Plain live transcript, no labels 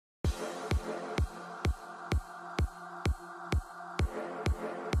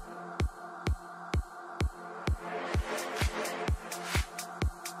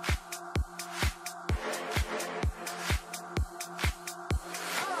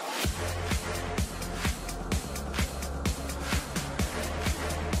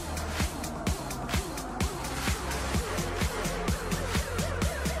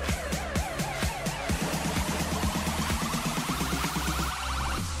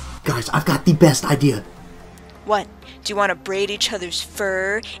Guys, I've got the best idea. What? Do you want to braid each other's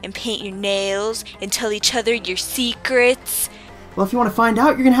fur and paint your nails and tell each other your secrets? Well, if you want to find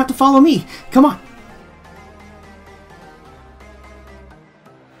out, you're gonna have to follow me. Come on.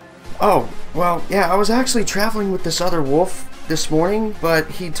 Oh, well, yeah, I was actually traveling with this other wolf this morning, but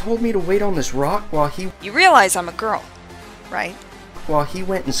he told me to wait on this rock while he... You realize I'm a girl, right? While he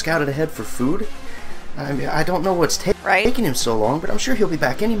went and scouted ahead for food. I mean, I don't know what's taking him so long, but I'm sure he'll be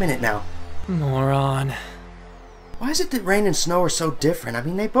back any minute now. Moron. Why is it that rain and snow are so different? I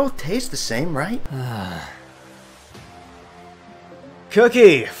mean, they both taste the same, right?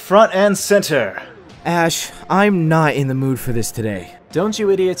 Cookie, front and center. Ash, I'm not in the mood for this today. Don't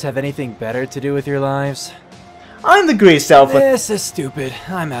you idiots have anything better to do with your lives? I'm the greased alpha. This is stupid.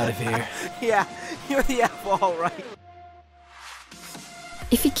 I'm out of here. Yeah, you're the alpha, all right.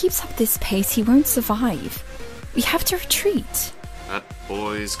 If he keeps up this pace, he won't survive. We have to retreat. That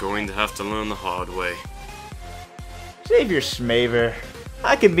boy's going to have to learn the hard way. Save your schmaver.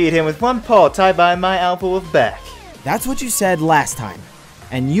 I can beat him with one paw tied behind my alpha wolf back. That's what you said last time.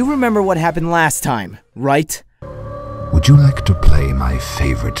 And you remember what happened last time, right? Would you like to play my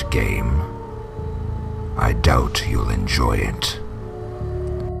favorite game? I doubt you'll enjoy it.